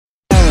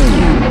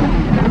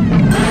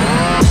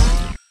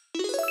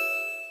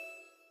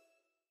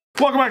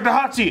Welcome back to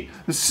Hot Seat,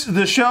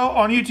 the show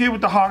on YouTube with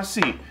the hottest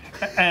seat.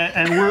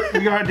 And we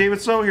got David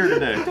So here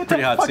today.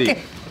 Pretty hot seat.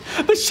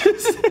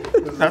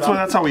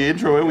 That's how we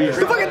intro it.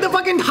 The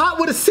fucking hot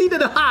with a seat in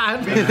the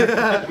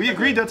hot. We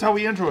agreed that's how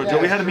we intro it, Joe.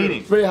 We had a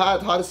meeting. Pretty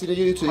hot, hottest seat on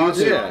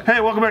YouTube. Yeah.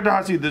 Hey, welcome back to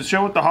Hot Seat, the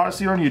show with the hottest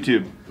seat on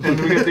YouTube. And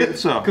we got David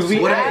So. Because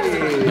we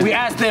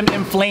asked them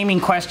inflaming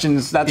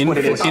questions. That's what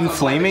it is.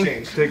 Inflaming?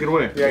 Take it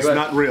away. Yeah, it's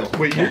not real.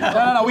 Wait,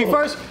 No.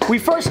 We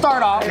first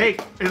start off. Hey,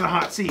 in the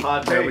hot seat.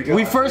 There we go.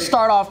 We first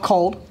start off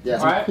cold. Yeah,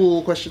 some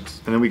cool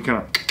questions. And then we kind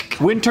of.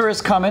 Winter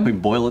is coming. We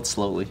boil it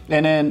slowly.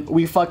 And then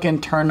we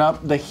fucking turn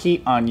up the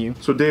heat on you.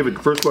 So, David,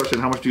 first question: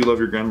 how much do you love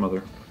your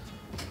grandmother?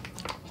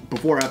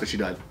 Before or after she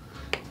died?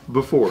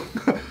 Before.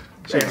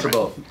 Answer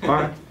both. All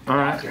right.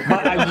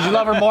 But, did you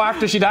love her more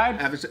after she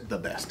died? After the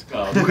best.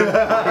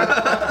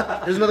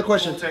 Here's another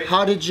question.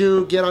 How did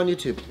you get on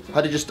YouTube?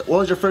 What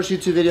was your first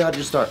YouTube video? How did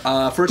you start?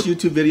 First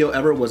YouTube video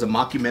ever was a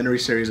mockumentary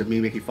series of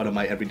me making fun of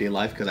my everyday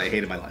life because I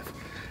hated my life.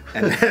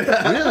 And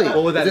then, Really?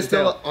 What was that? Is it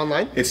still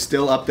online? It's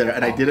still up there,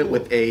 and I did it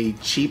with a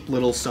cheap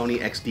little Sony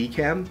XD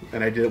cam,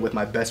 and I did it with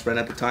my best friend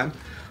at the time.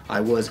 I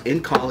was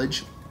in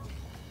college,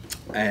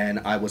 and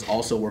I was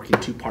also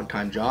working 2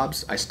 part-time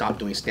jobs. I stopped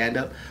doing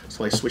stand-up,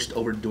 so I switched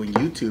over to doing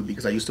YouTube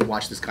because I used to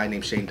watch this guy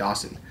named Shane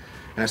Dawson.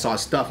 And I saw his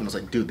stuff, and I was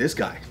like, dude, this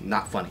guy,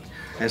 not funny.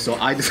 And so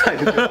I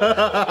decided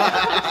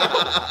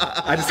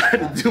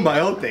to do my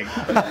own thing.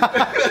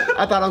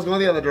 I thought I was going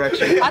the other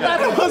direction. I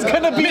thought it was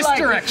gonna be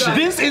Misdirection. like,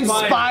 this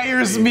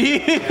inspires me.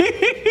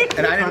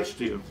 And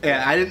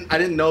I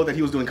didn't know that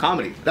he was doing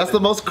comedy. That's the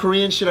most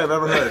Korean shit I've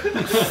ever heard.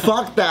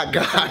 Fuck that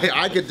guy.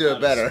 I could do it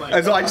better.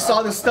 And so I just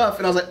saw this stuff,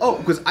 and I was like, oh,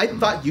 because I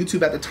thought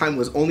YouTube at the time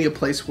was only a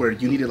place where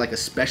you needed like a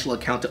special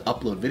account to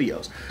upload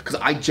videos. Because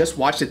I just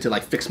watched it to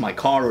like fix my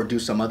car or do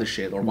some other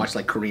shit, or watch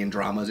like Korean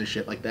dramas and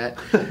shit like that.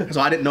 And so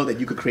I didn't know that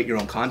you could create your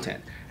own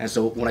content. And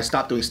so when I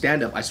stopped doing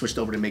stand-up, I switched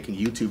over to making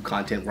YouTube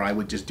content where I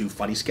would just do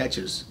funny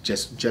sketches,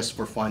 just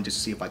for fun, just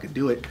to see if I could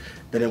do it.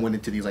 Then I went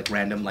into these like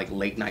random like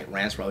late night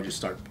rants where I would just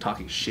start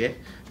talking shit,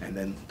 and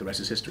then the rest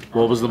is history.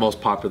 What was the most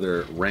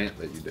popular rant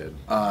that you did?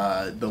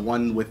 The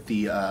one with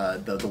the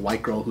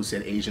white girl who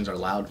said Asians are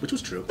loud, which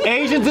was true.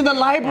 Asians in the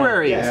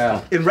library.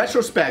 Yeah. In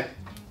retrospect,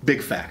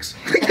 big facts.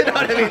 You know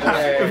what I mean?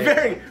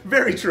 Very,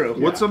 very true.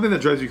 What's something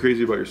that drives you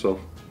crazy about yourself?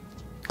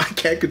 I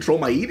can't control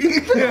my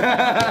eating.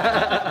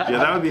 Yeah,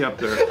 that would be up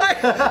there.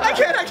 I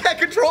can't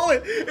control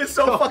it. It's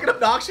so fucking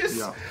obnoxious.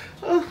 Yeah.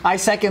 I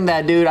second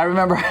that, dude. I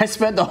remember I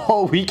spent the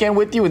whole weekend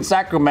with you in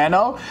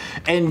Sacramento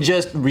and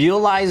just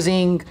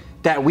realizing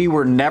that we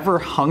were never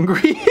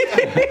hungry.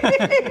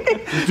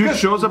 This dude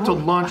shows up to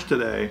lunch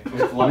today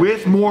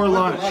with more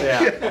lunch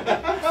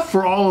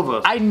for all of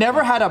us. I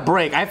never had a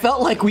break. I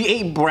felt like we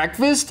ate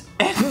breakfast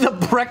and the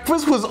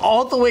breakfast was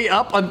all the way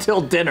up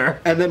until dinner.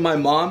 And then my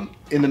mom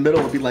in the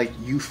middle would be like,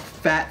 "You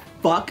fat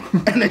fuck,"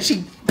 and then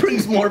she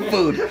brings more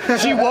food.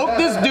 She woke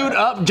this dude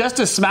up just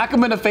to smack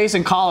him in the face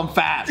and call him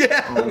fat.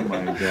 Yeah. Oh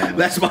my god.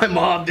 That's my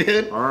mom,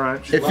 dude. All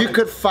right. If you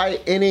could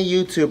fight any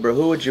YouTuber,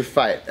 who would you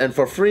fight? And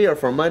for free or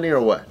for money or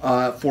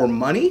what? For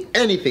money?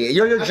 Anything.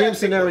 Your dream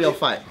scenario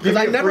fight. Because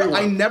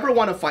I never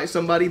want to fight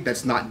somebody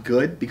that's not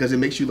good because it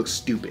makes you look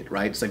stupid,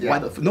 right? It's like, why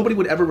nobody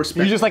would ever respect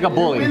You're just like a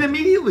bully. And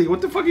immediately, what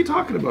the fuck are you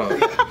talking about?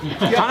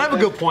 I have a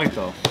good point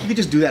though. You could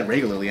just do that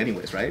regularly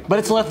anyways, right? But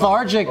it's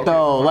lethargic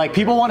though. Like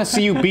people want to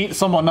see you beat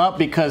someone up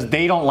because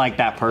they don't like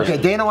that person.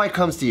 Okay, Dana White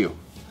comes to you.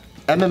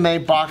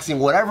 MMA, boxing,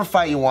 whatever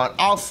fight you want,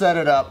 I'll set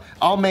it up.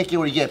 I'll make it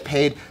where you get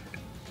paid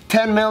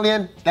 10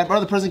 million. That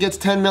other person gets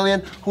 10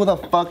 million. Who the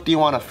fuck do you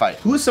want to fight?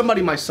 Who is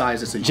somebody my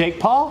size that's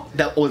Jake Paul?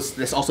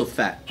 that's also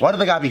fat? Why do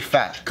they gotta be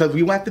fat? Because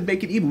we have to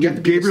make it even. We have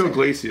to be Gabriel the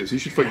same. Iglesias. You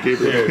should fight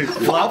Gabriel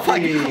Iglesias. Well, I'll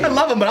fight him. I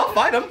love him, but I'll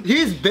fight him.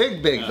 He's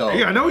big though.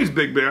 Yeah, I know he's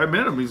big. I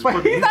met him. He's But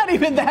fucking. he's not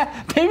even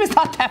that. David's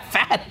not that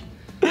fat.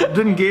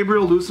 Didn't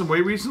Gabriel lose some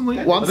weight recently?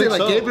 Well, I'm saying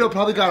like so. Gabriel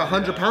probably got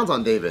 100 pounds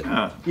on David.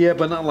 Yeah,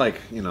 but not like,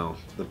 you know,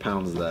 the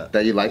pounds that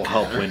You like? will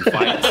help win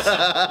fights.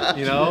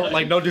 You know,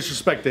 like no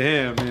disrespect to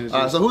him. It's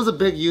just- So who's a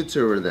big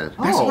YouTuber then?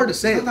 That's hard to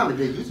say. He's not a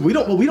big YouTuber. We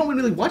don't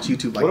really watch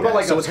YouTube like What about that,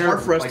 like so a it's pair hard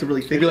of, for us like, to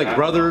really think. maybe like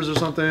brothers or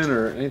something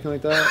or anything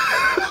like that.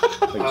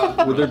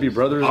 Like, would there be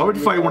brothers? I would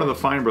fight one of the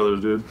Fine brothers,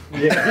 dude.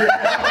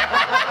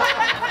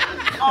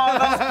 Oh,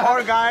 those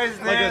poor guys,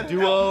 like a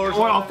duo or Well,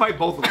 something. I'll fight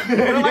both of them.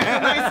 They're like the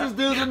nicest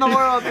dudes in the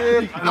world,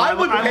 dude. I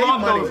would pay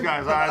love money. those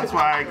guys. That's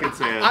why I can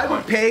say it. I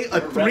would pay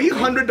a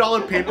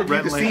 $300 pay-per-view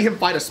Red to Lane. see him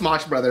fight a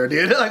Smosh brother,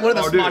 dude. Like one of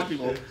the Oh, dude. Smosh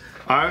people.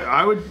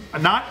 I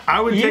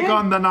would take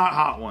on the not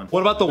hot one.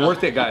 What about the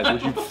worth it guys?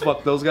 Would you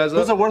fuck those guys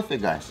Who's up? the worth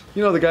it guys?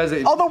 You know the guys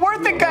that. Oh, the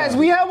Worth It guys.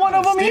 We have one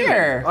of them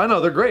here. I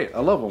know they're great. I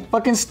love them.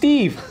 Fucking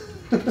Steve.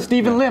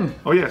 Stephen Lim.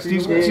 Oh yeah,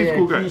 Steve's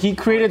cool guy. He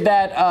created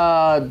that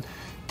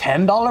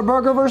 $10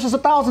 burger versus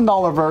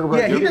 $1,000 burger.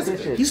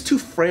 Yeah, he's too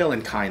frail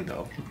and kind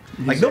though.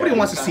 Like nobody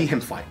wants to see him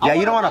fight. Yeah,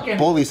 you don't want to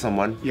bully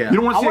someone. Yeah. You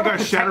don't want to see a wanna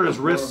guy shatter his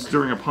wrists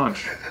during a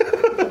punch.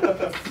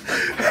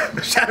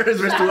 Shatter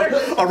his wrist to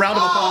a round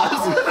of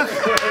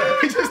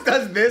applause. He just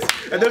does this,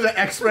 and there's an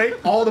X-ray.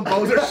 All the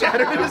bones are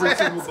shattered in his Every hands.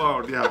 single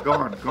bone. Yeah,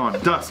 gone.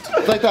 Dust.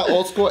 It's like that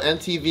old school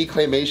MTV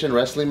claymation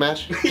wrestling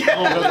match.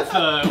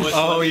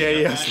 Oh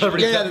yeah.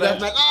 Celebrity Yeah, deathmatch.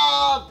 that's like,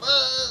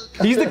 oh,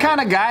 He's the kind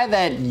of guy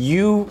that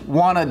you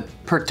want to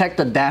protect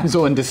a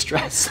damsel in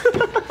distress.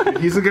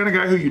 He's the kind of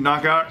guy who you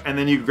knock out and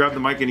then you grab the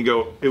mic and you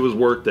go, it was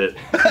worth it.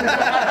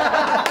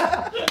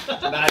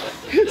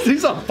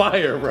 He's on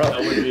fire,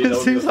 bro.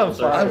 He's on I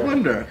fire.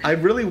 wonder. I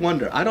really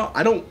wonder. I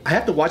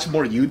have to watch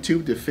more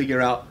YouTube to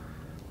figure out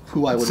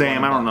who I would.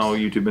 Same, I don't know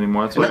YouTube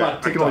anymore. That's why I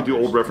can only do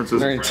old references. Are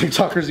there any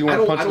TikTokers you want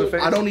to punch in the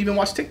face? I don't even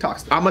watch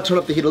TikToks. I'm gonna turn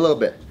up the heat a little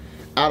bit.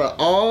 Out of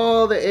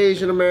all the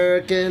Asian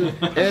American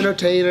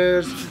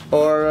entertainers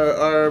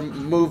or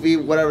movie,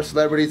 whatever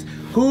celebrities,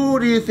 who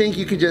do you think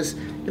you could just,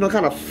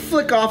 kind of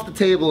flick off the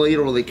table and you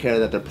don't really care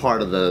that they're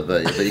part of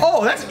the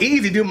Oh, that's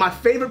easy, dude. My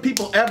favorite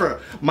people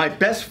ever. My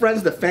best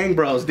friends, the Fang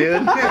Bros, dude.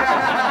 Dude,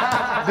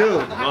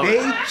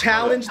 they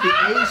challenge the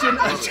Asian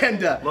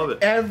agenda Love it.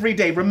 every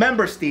day.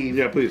 Remember, Steve.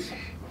 Yeah, please.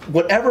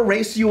 Whatever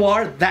race you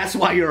are, that's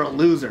why you're a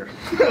loser.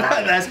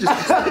 That's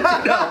just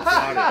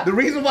the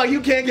reason why you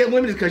can't get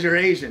women is because you're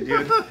Asian,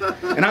 dude.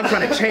 And I'm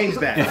trying to change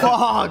that.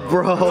 Fuck,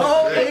 bro.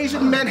 No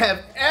Asian men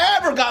have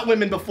ever got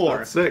women before.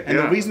 That's sick, and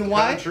yeah. the reason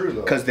why? Kinda true,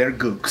 though. Because they're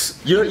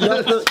gooks.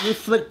 You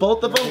flick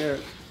both of them? Yeah.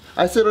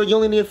 I said, you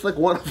only need to flick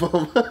one of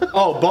them.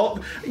 Oh,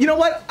 both. You know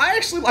what? I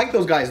actually like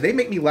those guys. They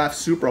make me laugh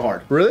super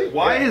hard. Really?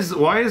 Why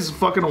is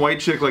fucking a white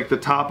chick like the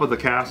top of the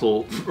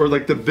castle or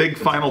like the big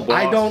final boss?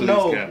 I don't to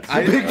know. These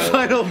cats? Big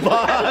final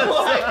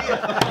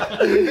boss.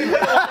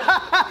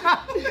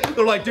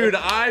 They're like, dude,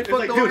 Dude,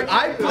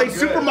 I played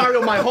Super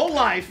Mario my whole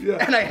life,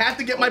 and I have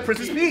to get my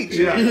Princess Peach.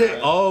 Yeah.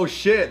 Oh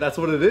shit, that's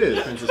what it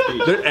is. Princess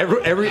Peach.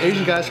 Every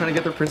Asian guy's trying to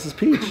get their Princess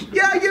Peach.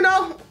 Yeah,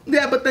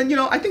 Yeah, but then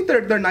I think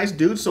they're nice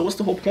dudes. So what's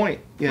the whole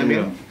point? You know what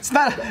I mean? It's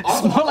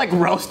more like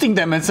roasting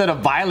them instead of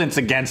violence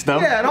against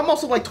them. Yeah, and I'm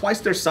also like twice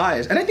their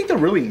size, and I think they're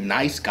really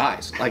nice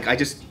guys. Like I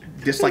just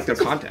dislike their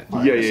content.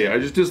 Yeah. I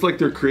just dislike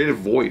their creative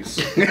voice.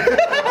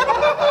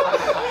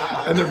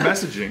 And their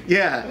messaging.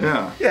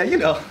 Yeah.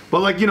 But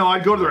like,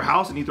 I'd go to their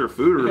house and eat their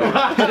food or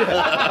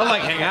I'm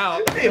like, hang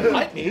out. They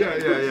invite me. Do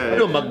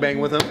a mukbang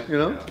with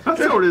them, That's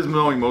how it is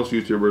knowing most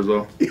YouTubers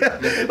though.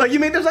 Yeah. Like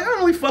there's like I don't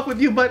really fuck with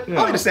you, but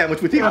I'll eat a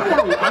sandwich with you.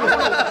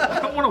 I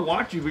don't want to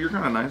watch you, but you're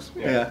kind of nice.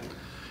 Yeah.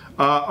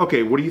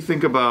 Okay, what do you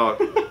think about,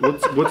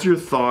 what's your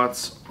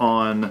thoughts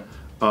on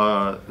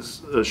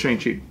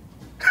Shang-Chi?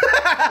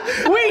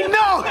 We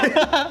know!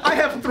 I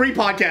have 3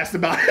 podcasts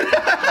about it.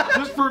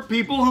 Just for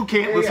people who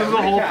can't listen to the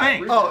whole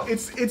thing. Oh,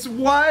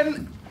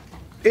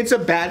 it's a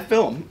bad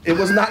film. It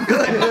was not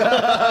good.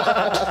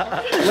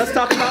 Let's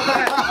talk about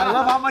that. I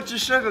love how much you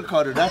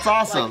sugarcoated. That's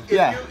awesome.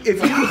 Yeah.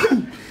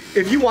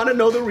 If you want to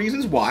know the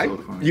reasons why,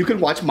 you can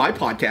watch my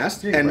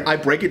podcast, and I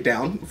break it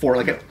down for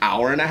like an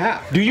hour and a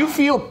half. Do you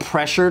feel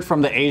pressured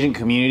from the Asian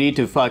community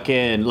to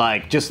fucking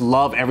like just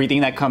love everything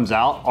that comes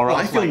out? Or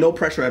I else, feel like, no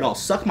pressure at all.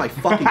 Suck my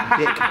fucking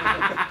dick.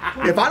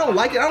 If I don't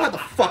like it, I don't have to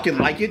fucking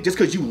like it just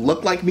because you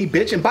look like me,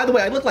 bitch. And by the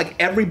way, I look like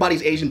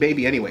everybody's Asian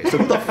baby anyway, so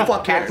who the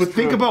fuck cares? But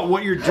think about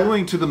what you're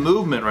doing to the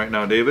movement right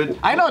now, David.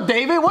 I know,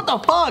 David. What the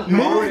fuck?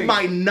 Move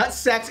my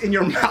nutsacks in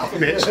your mouth,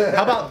 bitch.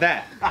 How about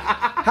that?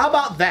 How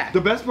about that?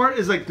 The best part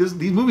is like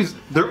these movies,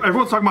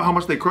 everyone's talking about how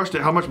much they crushed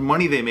it, how much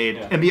money they made,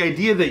 and the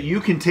idea that you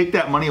can take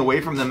that money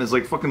away from them is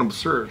like fucking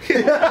absurd.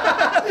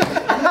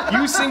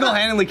 You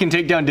single-handedly can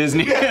take down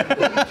Disney.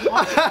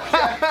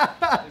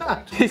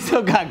 They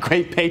still got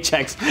great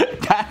paychecks.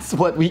 That's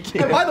what we And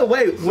can. by the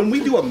way, when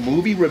we do a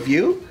movie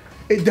review,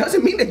 it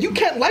doesn't mean that you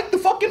can't like the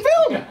fucking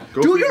film.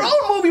 Go Do for your it.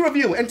 own movie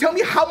review and tell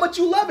me how much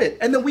you love it,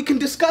 and then we can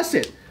discuss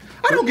it.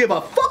 I don't give a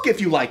fuck if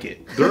you like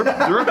it. There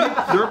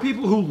are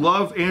people who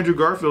love Andrew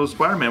Garfield as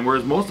Spider-Man,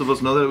 whereas most of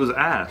us know that it was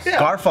ass.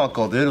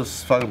 Garfunkel, dude. It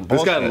was fucking This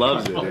bullshit. guy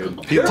loves it, dude.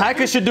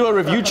 Taika should do a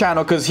review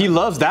channel because he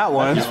loves that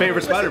one. His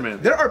favorite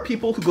Spider-Man. There are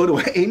people who go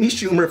to Amy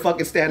Schumer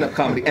fucking stand-up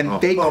comedy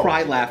and they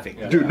cry laughing.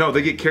 Dude, no,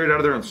 they get carried out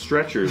of there on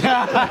stretchers. It's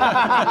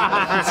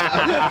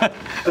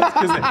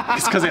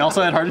because they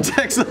also had heart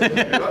attacks.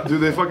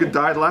 Dude, they fucking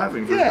died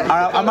laughing. For Yeah.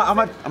 sure. I'm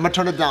gonna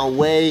turn it down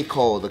way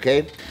cold,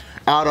 okay?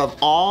 Out of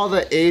all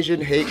the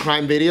Asian hate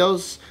crime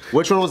videos,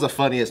 which one was the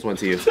funniest one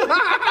to you? That's a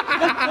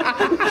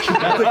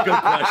good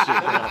question.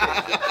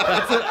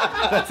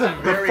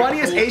 The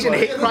funniest Asian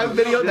hate crime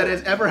video that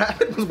has ever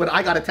happened was when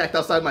I got attacked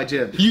outside my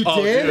gym. You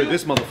Oh, did? dude,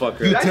 this motherfucker.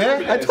 You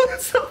did? I told you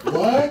so.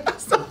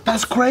 What?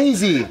 That's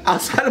crazy.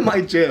 Outside of my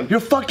gym. You're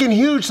fucking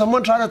huge.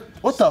 Someone tried to.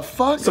 What the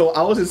fuck? So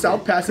I was in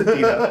South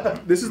Pasadena.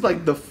 This is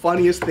like the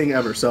funniest thing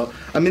ever. So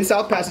I'm in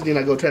South Pasadena.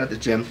 I go train at the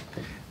gym.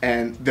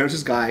 And there's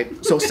this guy.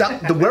 So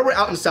where we're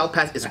out in South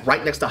Pass is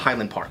right next to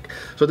Highland Park.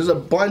 So there's a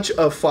bunch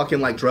of fucking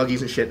like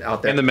druggies and shit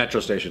out there. And the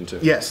metro station, too.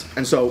 Yes.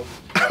 And so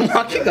I'm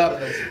walking up.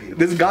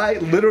 This guy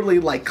literally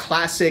like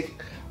classic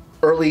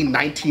early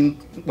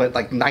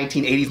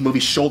 1980s movie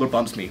shoulder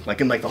bumps me like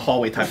in like the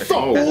hallway type of thing.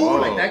 Oh,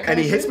 whoa. And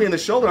he hits me in the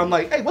shoulder. I'm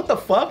like, hey, what the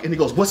fuck? And he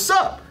goes, what's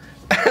up?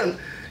 And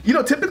You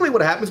know, typically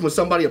what happens when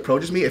somebody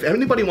approaches me, if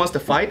anybody wants to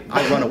fight,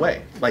 I run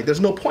away. Like, there's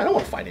no point. I don't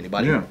want to fight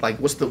anybody. Yeah. Like,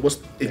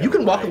 if you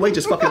can walk away,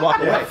 just fucking walk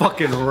away.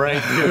 Fucking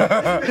right, dude.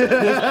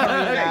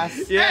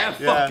 Yeah,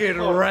 fucking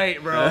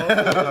right, bro.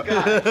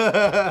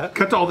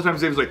 Cut to all the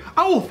times David's like,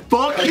 I will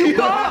fuck you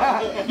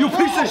up! You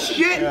piece of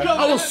shit!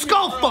 I will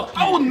skull fuck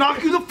you! I will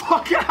knock you the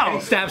fuck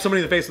out! Stab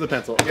somebody in the face with a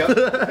pencil.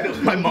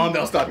 My mom that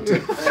I was talking to.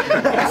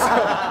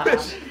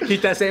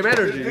 Keep that same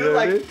energy. You know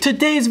what I mean?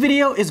 Today's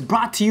video is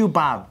brought to you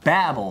by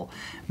Babbel.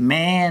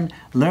 Man,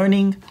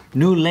 learning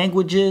new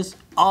languages.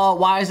 Oh,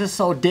 why is it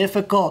so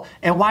difficult?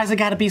 And why does it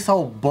gotta be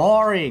so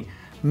boring?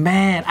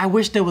 Man, I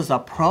wish there was a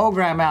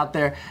program out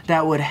there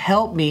that would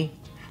help me.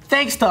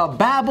 Thanks to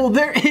Babbel,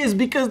 there is,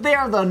 because they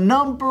are the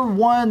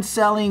 #1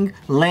 selling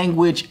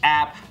language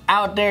app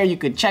out there. You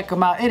can check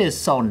them out. It is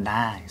so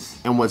nice.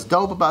 And what's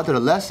dope about their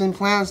lesson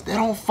plans, they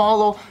don't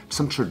follow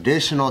some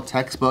traditional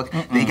textbook.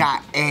 They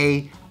got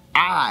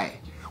AI,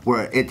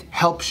 where it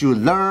helps you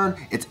learn.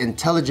 It's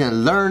intelligent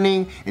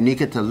learning, and you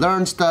get to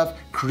learn stuff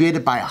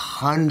created by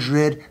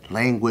 100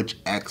 language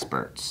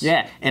experts.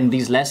 Yeah, and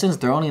these lessons,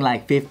 they're only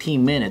like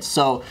 15 minutes.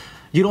 So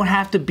you don't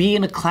have to be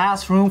in a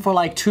classroom for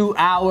like 2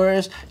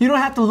 hours. You don't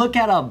have to look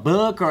at a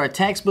book or a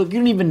textbook. You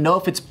don't even know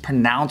if it's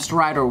pronounced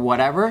right or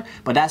whatever.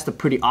 But that's the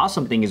pretty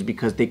awesome thing, is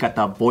because they got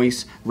the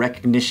voice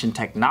recognition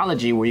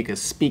technology where you can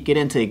speak it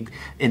into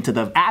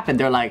the app and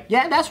they're like,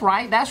 yeah, that's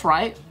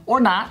right, or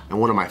not. And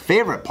one of my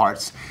favorite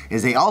parts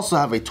is they also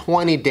have a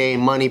 20-day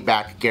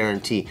money-back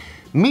guarantee,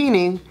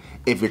 meaning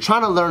if you're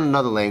trying to learn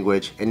another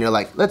language and you're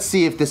like, let's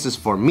see if this is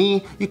for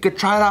me, you could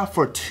try it out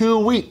for 2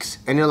 weeks.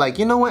 And you're like,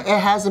 you know what, it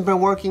hasn't been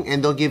working,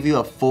 and they'll give you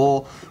a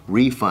full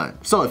refund.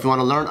 So if you want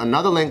to learn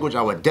another language,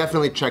 I would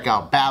definitely check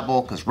out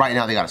Babbel, because right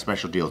now they got a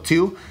special deal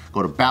too.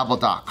 Go to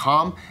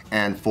babbel.com,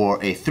 and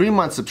for a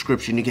 3-month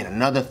subscription, you get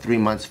another 3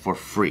 months for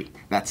free.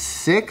 That's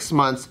 6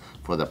 months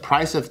for the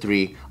price of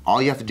 3.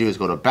 All you have to do is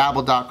go to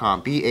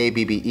babbel.com,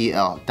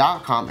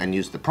 babbel.com, and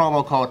use the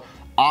promo code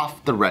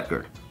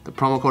OFFTHERECORD. The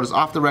promo code is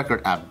off the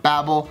record at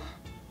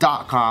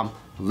babbel.com.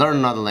 Learn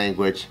another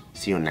language.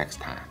 See you next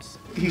time.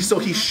 So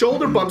he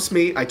shoulder bumps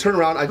me. I turn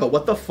around. I go,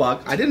 what the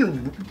fuck? I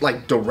didn't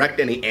like direct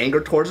any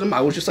anger towards him.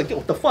 I was just like, yo,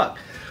 what the fuck?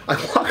 I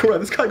walk around.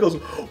 This guy goes,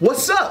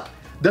 what's up?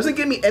 Doesn't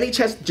give me any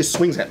chance. Just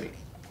swings at me.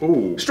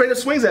 Ooh. Straight up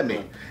swings at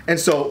me. And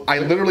so I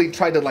literally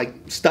tried to like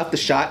stuff the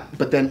shot.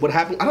 But then what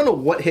happened? I don't know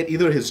what hit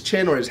either his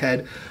chin or his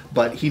head.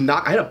 But he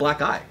knocked. I had a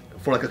black eye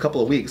for like a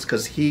couple of weeks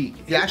because he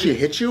actually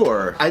hit you,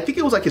 or? I think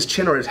it was like his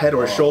chin or his head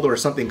or his shoulder or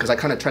something, because I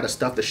kind of tried to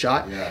stuff the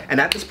shot. Yeah. And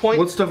at this point,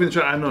 What's stuffing the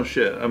shot? I know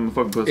shit. I'm a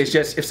fucking pussy. it's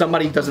just if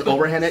somebody does an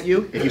overhand at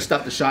you, if you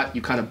stuff the shot,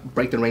 you kind of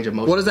break the range of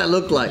motion. What does that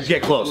look like? You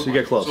get close. You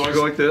get close. So I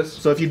go like this?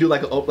 So if you do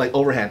like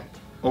overhand,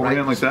 Overhand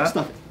right? like that?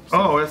 Stuff it.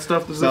 Oh, that's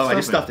stuff. So I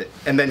just stuffed it,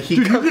 and then he.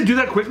 Dude, you can do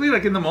that quickly,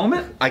 like in the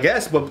moment? I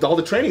guess, but with all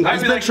the training,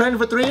 I'd be like, Training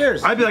for 3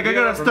 years. I'd be like, I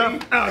got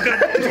stuff. Oh,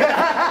 God.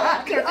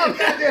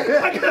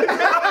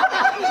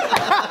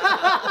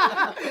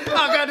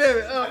 Oh, God damn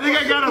it. I think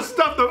I gotta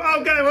stuff them.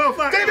 Oh, God, well,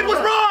 fuck. David was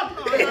wrong.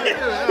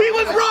 He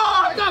was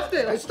wrong. Stuffed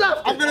it. I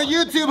stuffed I'm gonna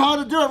YouTube how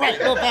to do it right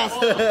real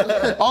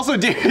fast. Also,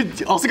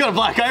 dude, also got a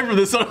black eye from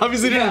this, so it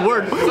obviously didn't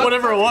work.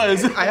 Whatever it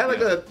was. I had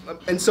like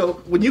and so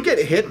when you get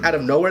hit out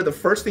of nowhere, the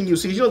first thing you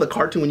see, you know the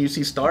cartoon when you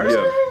see stars?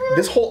 Yeah.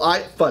 This whole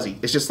eye, fuzzy.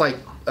 It's just like,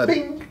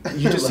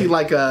 you just see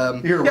like,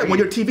 when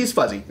your TV's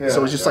fuzzy.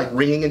 So it's just like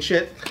ringing and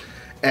shit.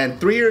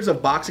 And 3 years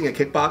of boxing and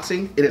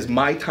kickboxing, it is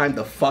my time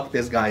to fuck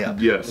this guy up.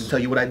 Yes. I'll tell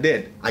you what I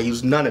did. I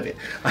used none of it.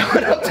 I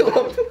went up to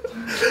him,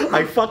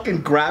 I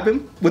fucking grab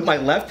him with my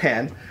left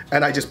hand,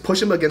 and I just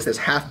push him against this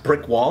half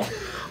brick wall.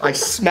 I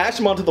smash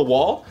him onto the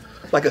wall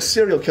like a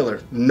serial killer.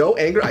 No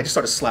anger, I just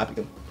started slapping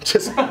him.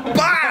 Just bow,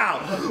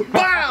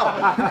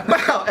 bow,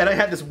 bow. And I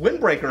had this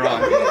windbreaker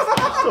on.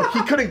 So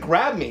he couldn't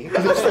grab me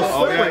because it was so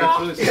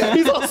slippery.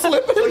 He's all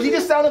slipping. So he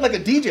just sounded like a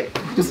DJ.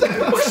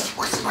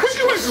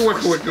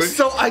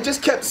 So I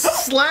just kept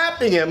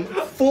slapping him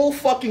full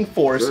fucking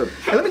force. And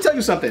let me tell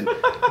you something.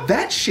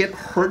 That shit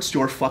hurts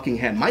your fucking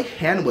hand. My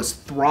hand was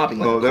throbbing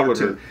like a that would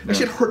cartoon. hurt. That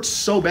shit hurts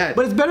so bad.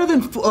 But it's better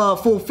than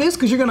full fist,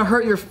 because you're going to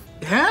hurt your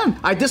hand.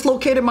 I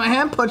dislocated my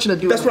hand punching a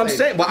dude. That's what I'm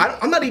saying. Well,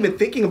 I'm not even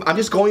thinking of, I'm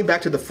just going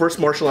back to the first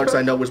martial arts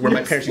I know was where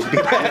my parents used to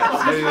beat my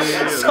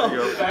ass. So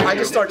I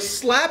just start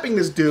slapping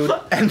this dude,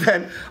 and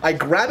then I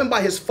grab him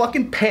by his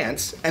fucking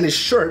pants and his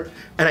shirt,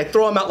 and I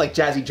throw him out like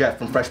Jazzy Jeff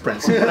from Fresh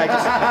Prince. And I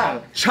just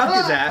chuck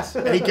his ass,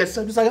 and he gets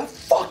up, he's like, oh,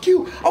 fuck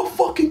you, I'll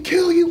fucking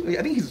kill you.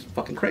 I think he's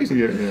fucking crazy.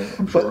 Yeah,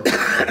 I'm sure.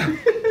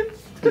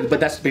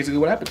 But that's basically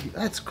what happened.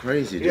 That's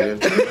crazy,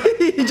 dude.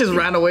 He just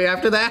ran away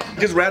after that?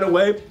 He just ran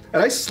away,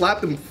 and I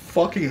slapped him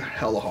fucking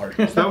hella hard.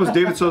 That was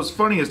David So's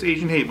funniest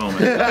Asian hate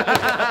moment.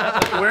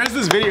 Where is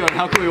this video and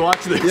how can we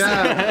watch this?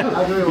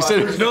 Yeah. You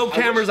said there's no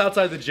cameras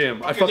outside the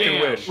gym. I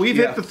fucking wish. We've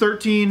hit the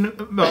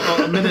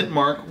 13-minute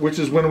mark, which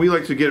is when we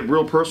like to get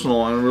real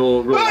personal and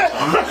real.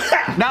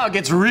 Now it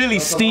gets really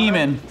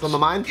steaming. It's on my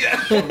mind.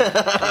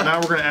 Now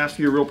we're gonna ask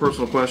you a real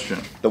personal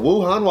question. The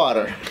Wuhan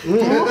water.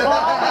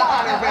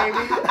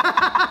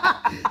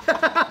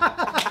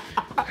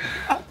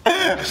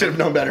 I should have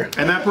known better.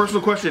 And that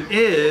personal question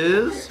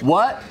is...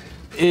 What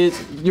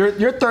is,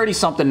 you're 30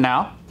 something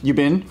now. You've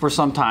been for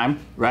some time,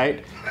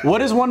 right?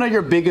 What is one of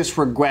your biggest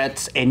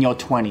regrets in your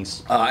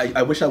 20s?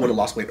 I wish I would have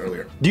lost weight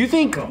earlier. Do you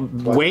think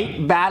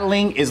weight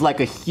battling is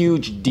like a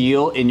huge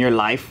deal in your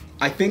life?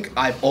 I think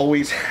I've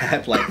always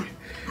had like,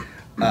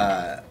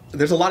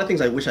 there's a lot of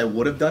things I wish I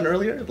would have done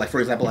earlier. Like for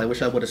example, I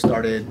wish I would have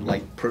started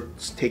like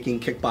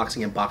taking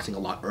kickboxing and boxing a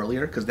lot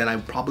earlier, because then I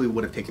probably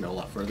would have taken it a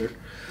lot further.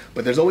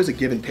 But there's always a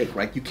give and take,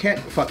 right? You can't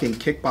fucking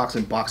kickbox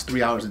and box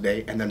 3 hours a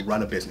day and then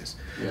run a business.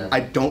 Yeah. I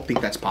don't think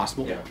that's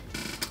possible. Yeah.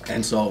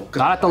 And so,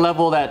 not at the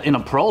level that in a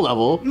pro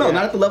level. No,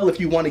 not at the level if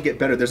you want to get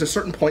better. There's a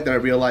certain point that I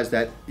realized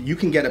that you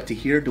can get up to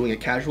here doing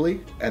it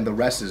casually, and the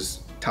rest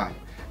is time.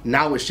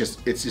 Now it's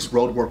just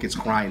road work, it's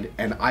grind,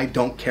 and I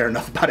don't care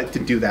enough about it to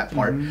do that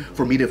part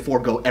for me to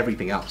forego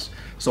everything else.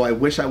 So I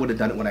wish I would have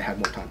done it when I had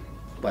more time.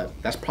 But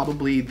that's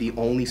probably the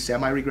only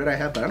semi-regret I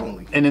have, but I don't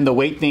really. And then the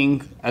weight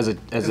thing that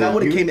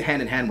would have came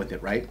hand in hand with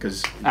it, right?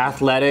 Because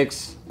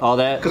athletics, all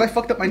that. Because I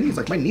fucked up my knees.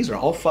 Like my knees are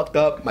all fucked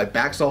up, my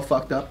back's all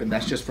fucked up, and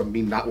that's just from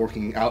me not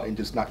working out and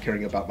just not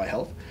caring about my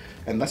health.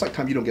 And that's like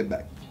time you don't get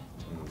back.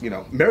 You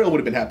know, Mariel would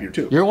have been happier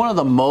too. You're one of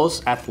the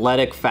most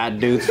athletic fat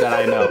dudes that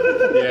I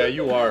know. Yeah,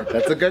 you are.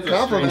 That's a good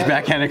compliment. Strange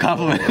backhanded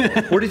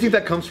compliment. Where do you think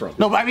that comes from?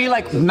 No, but I mean,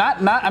 like,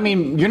 I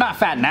mean, you're not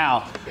fat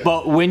now,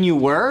 but when you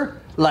were,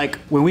 like,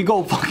 when we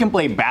go fucking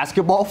play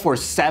basketball for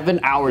 7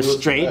 hours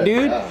straight,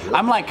 dude,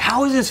 I'm like,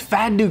 how is this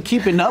fat dude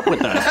keeping up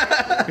with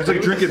us? He's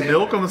like drinking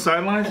milk on the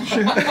sidelines and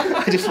shit.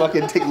 I just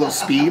fucking take a little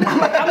speed.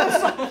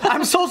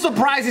 I'm so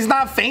surprised he's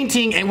not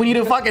fainting and we need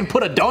to fucking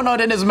put a donut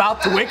in his mouth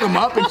to wake him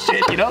up and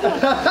shit, you know?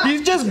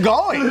 He's just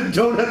going.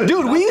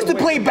 Dude, we used to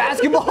play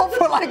basketball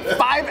for like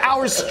 5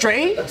 hours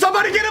straight.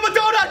 Somebody get him a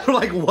donut! We're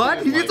like,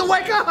 what? He needs to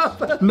wake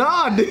up.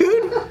 Nah,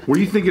 dude. What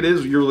do you think it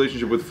is, your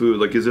relationship with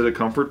food? Like, is it a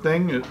comfort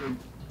thing?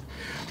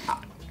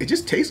 It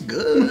just tastes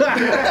good. Good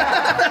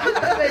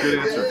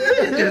answer.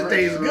 It just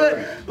tastes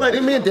good. Like,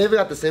 me and David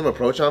got the same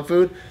approach on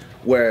food,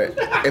 where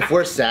if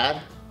we're sad,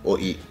 we'll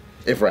eat.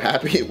 If we're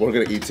happy, we're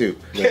gonna eat too.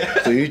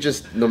 So you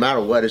just, no matter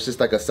what, it's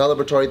just like a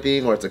celebratory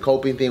thing or it's a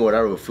coping thing,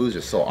 whatever, but food's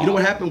just so awesome. You know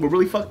what happened? What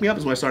really fucked me up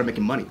is when I started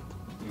making money.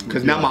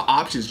 Because now my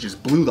options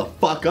just blew the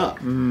fuck up.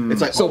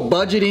 It's like, so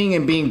budgeting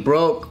and being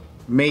broke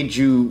made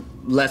you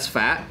less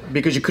fat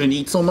because you couldn't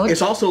eat so much?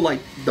 It's also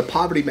like the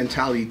poverty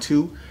mentality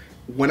too.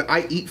 When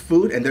I eat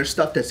food and there's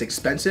stuff that's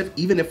expensive,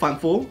 even if I'm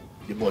full,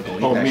 your boy gonna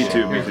eat that me shit.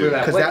 too, me too.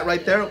 Because that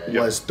right there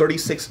was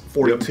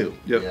 $36.42.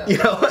 Yep. You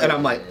know, and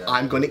I'm like,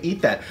 I'm gonna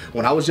eat that.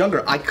 When I was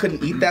younger, I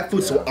couldn't eat that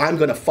food, so I'm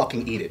gonna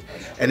fucking eat it.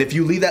 And if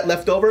you leave that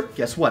left over,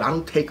 guess what? I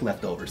don't take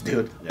leftovers,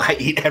 dude. I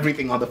eat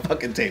everything on the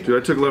fucking table.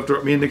 Dude, I took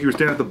leftover. Me and Nikki were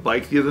standing at the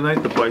bike the other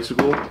night, the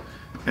bicycle,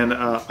 and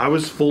I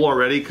was full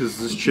already because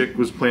this chick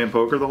was playing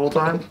poker the whole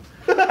time.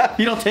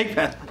 You don't take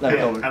that.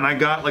 And I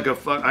got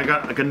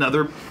like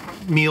another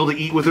meal to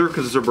eat with her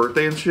because it's her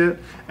birthday and shit.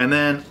 And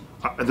then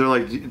they're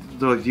like,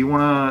 do you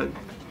want to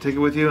take it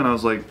with you? And I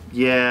was like,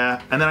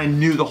 yeah. And then I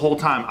knew the whole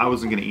time I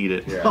wasn't gonna eat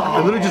it. Yeah.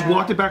 I literally just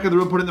walked it back in the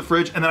room, put it in the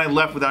fridge, and then I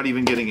left without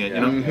even getting it. You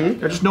know,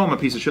 I just know I'm a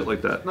piece of shit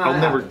like that. I'll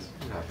never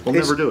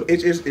do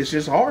it. It's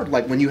just hard.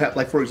 Like when you have,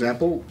 like for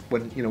example,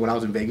 when I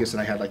was in Vegas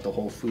and I had like the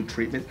whole food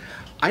treatment,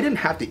 I didn't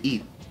have to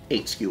eat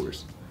 8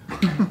 skewers.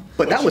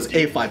 But that was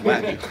A5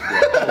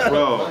 Wagyu.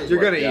 Bro,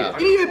 you're gonna eat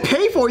it. You didn't even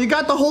pay for it. You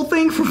got the whole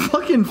thing for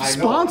fucking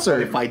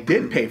sponsored. If I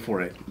did pay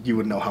for it, you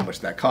would know how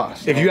much that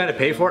cost. If you had to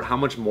pay for it, how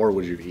much more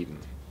would you have eaten,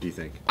 do you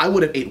think? I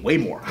would have ate way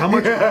more. How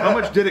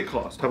much did it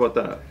cost? How about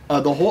that?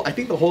 I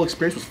think the whole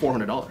experience was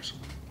 $400.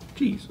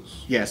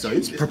 Jesus. Yeah, so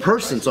it's per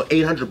person, so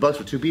 $800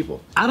 for 2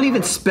 people. I don't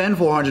even spend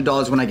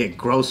 $400 when I get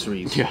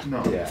groceries.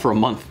 Yeah. For a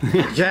month.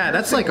 Yeah,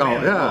 that's like,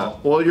 oh yeah.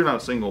 Well, you're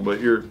not single,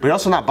 but you're. But you're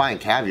also not buying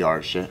caviar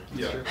and shit.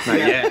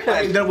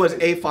 I mean, there was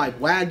A5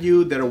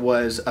 Wagyu, there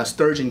was a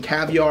sturgeon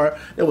caviar,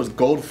 there was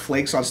gold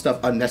flakes on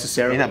stuff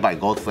unnecessarily. You're not buying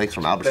gold flakes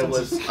from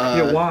Albertsons.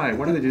 Yeah, why?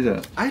 Why do they do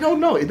that? I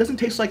don't know. It doesn't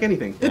taste like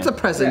anything. It's a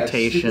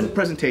presentation. It's a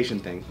presentation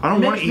thing. I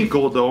don't want to eat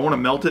gold though. I want to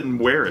melt it and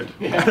wear it.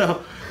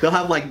 They'll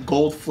have like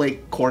gold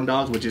flake corn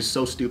dogs, which is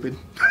so stupid.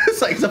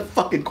 It's a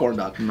fucking corn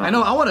dog. I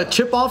know. I want to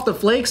chip off the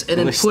flakes and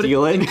then put it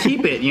and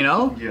keep it. You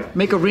know,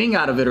 make a ring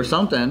out of it or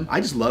something. I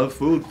just love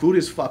food. Food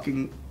is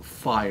fucking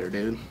fire,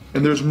 dude.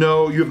 And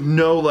you have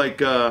no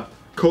like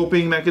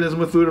coping mechanism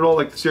with food at all.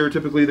 Like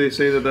stereotypically, they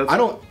say that's. I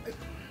don't.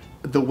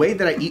 The way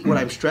that I eat when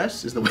I'm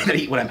stressed is the way that I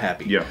eat when I'm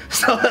happy. Yeah.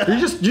 So you're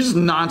just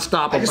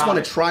nonstop. I just want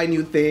to try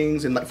new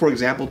things, and like for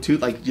example, too,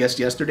 like just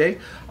yesterday,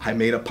 I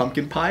made a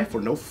pumpkin pie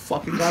for no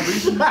fucking god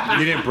reason.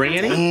 You didn't bring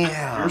any?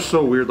 Damn. You're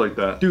so weird like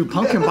that. Dude,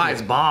 pumpkin pie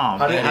is bomb.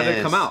 How did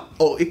it come out?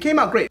 Oh, it came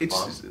out great.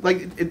 It's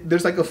like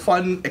there's like a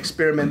fun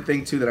experiment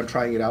thing too that I'm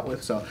trying it out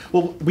with. So,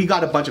 well, we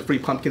got a bunch of free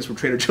pumpkins from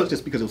Trader Joe's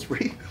just because it was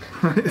free.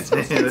 See what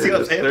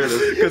I'm saying? There it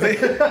is.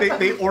 Because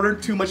they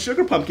ordered too much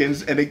sugar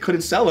pumpkins and they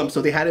couldn't sell them,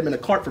 so they had them in a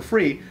cart for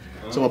free.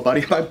 So a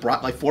buddy of mine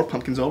brought like 4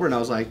 pumpkins over, and I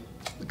was like,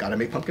 gotta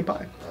make pumpkin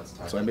pie.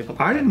 So I made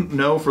pumpkin I pie. didn't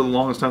know for the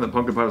longest time that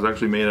pumpkin pie was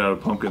actually made out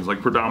of pumpkins,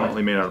 like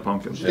predominantly made out of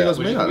pumpkins. It was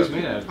made out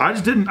of. I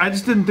just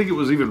didn't think it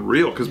was even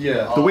real because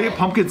the way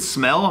pumpkins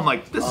smell, I'm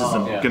like, this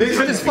isn't gonna be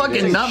Put this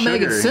fucking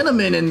nutmeg and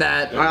cinnamon in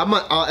that. All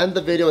right, I'll end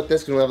the video with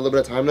this because we have a little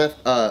bit of time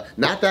left.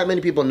 Not that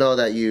many people know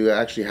that you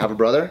actually have a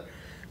brother.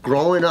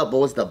 Growing up,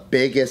 what was the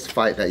biggest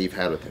fight that you've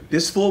had with him?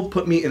 This fool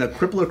put me in a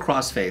crippler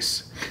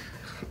crossface,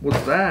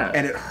 What's that?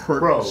 and it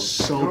hurt Bro,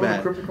 so you know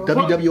bad. the crippler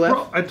WWF.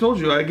 Bro, I told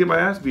you I get my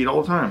ass beat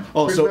all the time.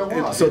 Oh,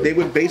 so they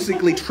would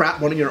basically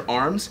trap one of your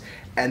arms,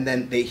 and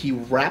then he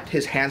wrapped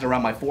his hands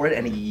around my forehead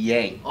and he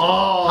yanked.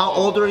 How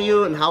old are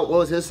you and what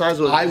was his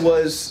size?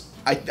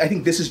 I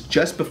think this is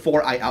just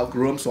before I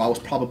outgrew him, so I was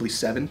probably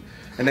 7.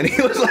 And then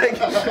he was like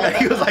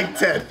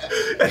 10.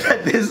 And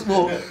then this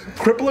will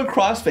crippler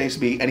crossface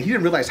me, and he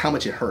didn't realize how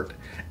much it hurt.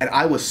 And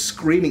I was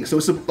screaming, so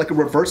it's like a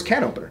reverse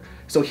can opener.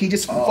 So he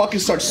just fucking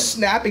starts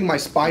snapping my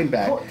spine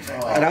back,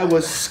 and I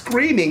was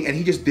screaming, and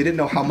he just didn't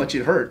know how much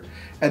it hurt.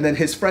 And then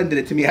his friend did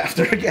it to me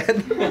after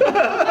again.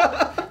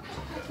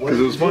 Because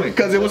it was funny.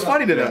 Because it was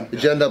funny to them.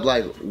 Did you end up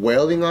like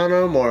wailing on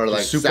him or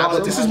like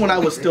stabbing This him? is when I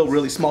was still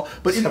really small.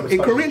 But in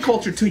Korean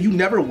culture too, you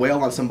never wail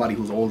on somebody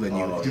who's older than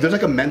you. There's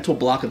like a mental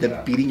block of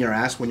them beating your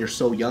ass when you're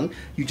so young.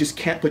 You just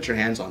can't put your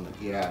hands on them.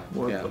 Yeah.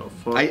 Yeah. the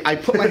fuck? I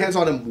put my hands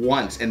on him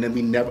once, and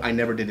then I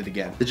never did it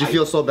again. Did you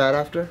feel so bad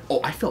after?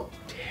 Oh, I felt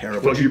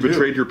terrible. Like you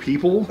betrayed your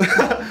people?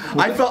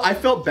 I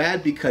felt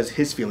bad because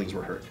his feelings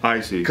were hurt.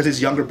 I see. Because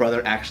his younger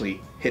brother actually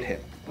hit him.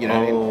 You know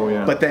what I mean?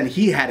 Yeah. But then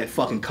he had it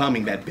fucking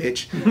coming, that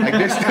bitch. Like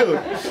this dude.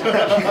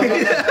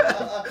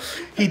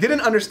 He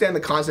didn't understand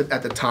the concept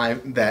at the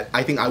time that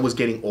I think I was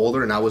getting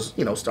older and I was,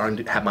 starting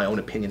to have my own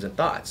opinions and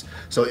thoughts.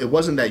 So it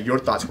wasn't that your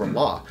thoughts were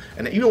law.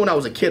 And even when I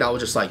was a kid, I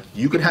was just like,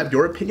 you could have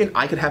your opinion,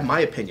 I could have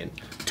my opinion.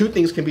 Two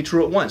things can be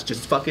true at once.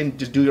 Just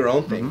do your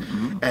own thing.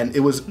 And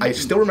I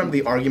still remember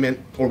the argument,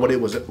 or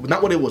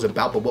not what it was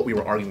about, but what we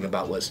were arguing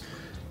about was,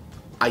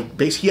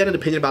 he had an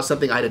opinion about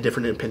something, I had a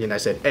different opinion. I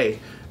said, hey,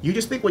 you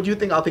just think what you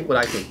think, I'll think what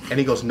I think. And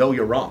he goes, no,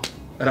 you're wrong.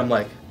 And I'm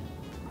like,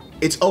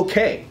 it's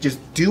okay. Just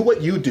do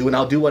what you do and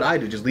I'll do what I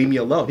do. Just leave me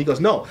alone. He goes,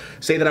 no,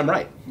 say that I'm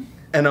right.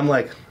 And I'm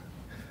like,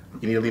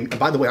 you need to leave me. And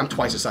by the way, I'm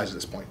twice the size at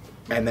this point.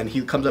 And then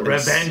he comes up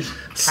and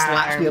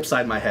slaps me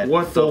upside my head.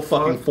 What the full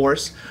fucking fuck?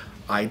 force.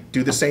 I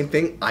do the same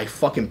thing. I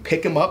fucking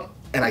pick him up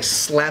and I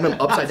slam him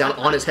upside down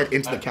on his head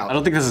into the couch. I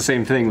don't think that's the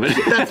same thing, but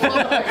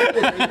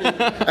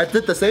I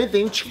did the same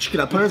thing.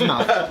 I put in his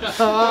mouth.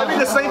 I mean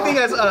the same thing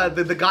as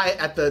the guy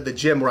at the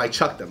gym where I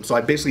chucked him. So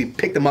I basically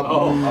picked him up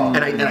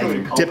and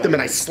I dipped him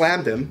and I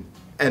slammed him.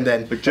 And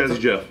then Like Jazzy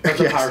Jeff.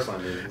 yes.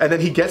 And then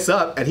he gets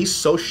up and he's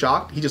so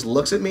shocked. He just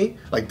looks at me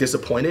like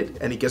disappointed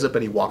and he gets up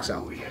and he walks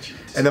out.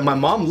 And then my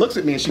mom looks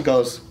at me and she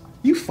goes,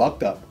 you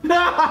fucked up. And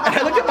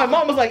I looked at my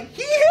mom, was like,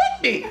 he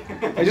hit me.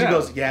 And she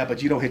goes, yeah,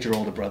 but you don't hit your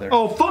older brother.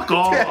 Oh, fuck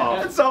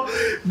off. So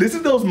this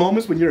is those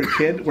moments when you're a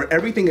kid where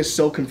everything is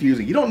so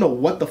confusing. You don't know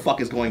what the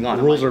fuck is going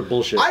on. Rules are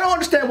bullshit. I don't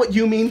understand what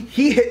you mean.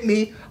 He hit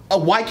me.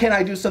 Why can't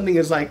I do something?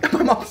 Is like,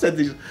 my mom said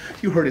this,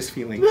 you hurt his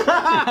feelings. Like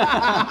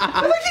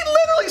he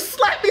literally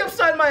slapped me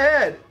upside my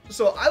head.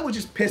 So I was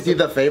just pissed. Is he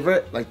the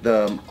favorite? Like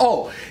the...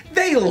 Oh,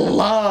 they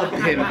loved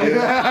him, dude.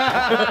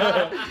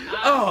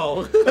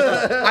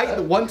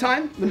 One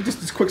time, let me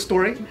just this quick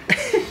story.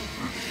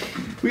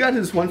 We got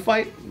into this one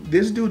fight.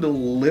 This dude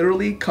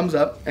literally comes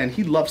up and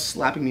he loves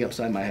slapping me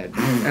upside my head.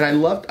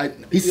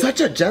 And He's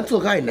such a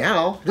gentle guy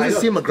now. Doesn't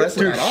seem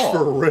aggressive at all.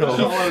 For real.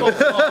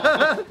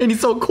 And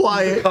he's so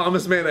quiet.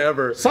 Calmest man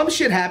ever. some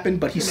shit happened,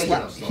 but he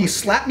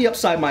slapped me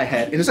upside my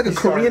head. And it's like a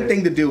Korean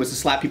thing to do, is to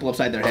slap people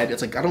upside their head.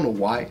 It's like, I don't know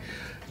why.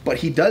 But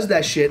he does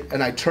that shit,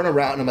 and I turn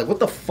around, and I'm like, what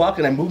the fuck?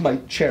 And I move my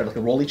chair, like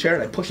a rolly chair,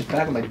 and I push it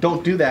back. I'm like,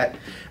 don't do that.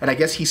 And I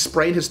guess he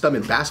sprained his thumb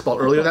in basketball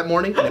earlier that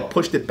morning, and I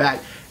pushed it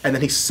back. And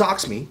then he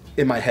socks me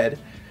in my head.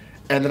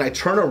 And then I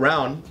turn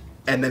around,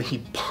 and then he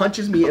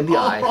punches me in the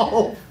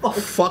eye.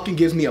 Fucking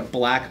gives me a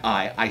black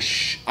eye. I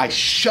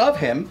shove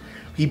him.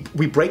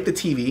 We break the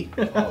TV,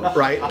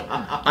 right?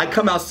 I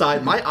come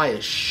outside, my eye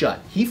is shut.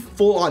 He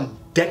full on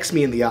decks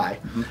me in the eye.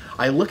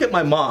 I look at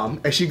my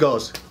mom, and she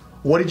goes,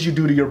 what did you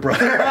do to your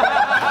brother?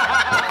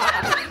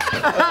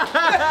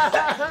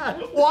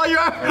 While you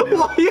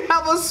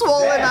have a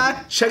swollen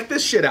eye. Check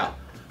this shit out.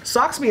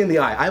 Socks me in the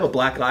eye. I have a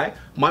black eye.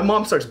 My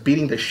mom starts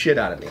beating the shit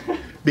out of me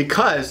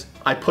because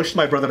I pushed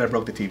my brother and I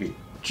broke the TV.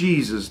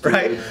 Jesus, dude.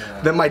 Right?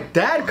 Then my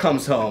dad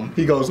comes home.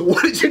 He goes,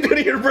 what did you do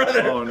to your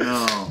brother? Oh,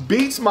 no.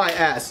 Beats my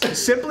ass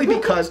simply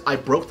because I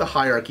broke the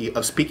hierarchy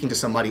of speaking to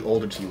somebody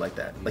older to you like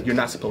that. Like, you're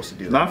not supposed to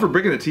do that. Not for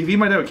breaking the TV,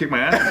 my dad would kick my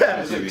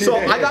ass. So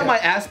I got my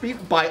ass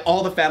beat by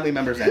all the family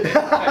members that day.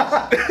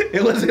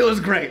 It was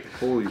great.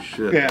 Holy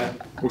shit. Yeah.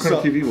 What kind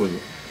of TV was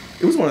it?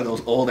 It was one of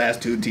those old ass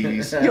tube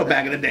TVs. You know,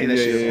 back in the day, that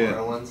shit.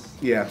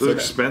 Yeah. They're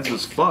expensive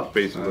as fuck,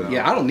 basically.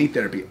 Yeah, I don't need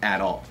therapy at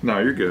all. No,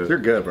 you're good. You're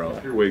good,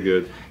 bro. You're way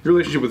good. Your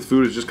relationship with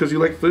food is just because you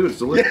like food. It's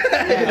delicious.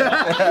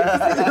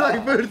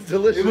 Like food, it's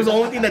delicious. It was the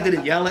only thing that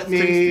didn't yell at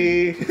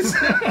me.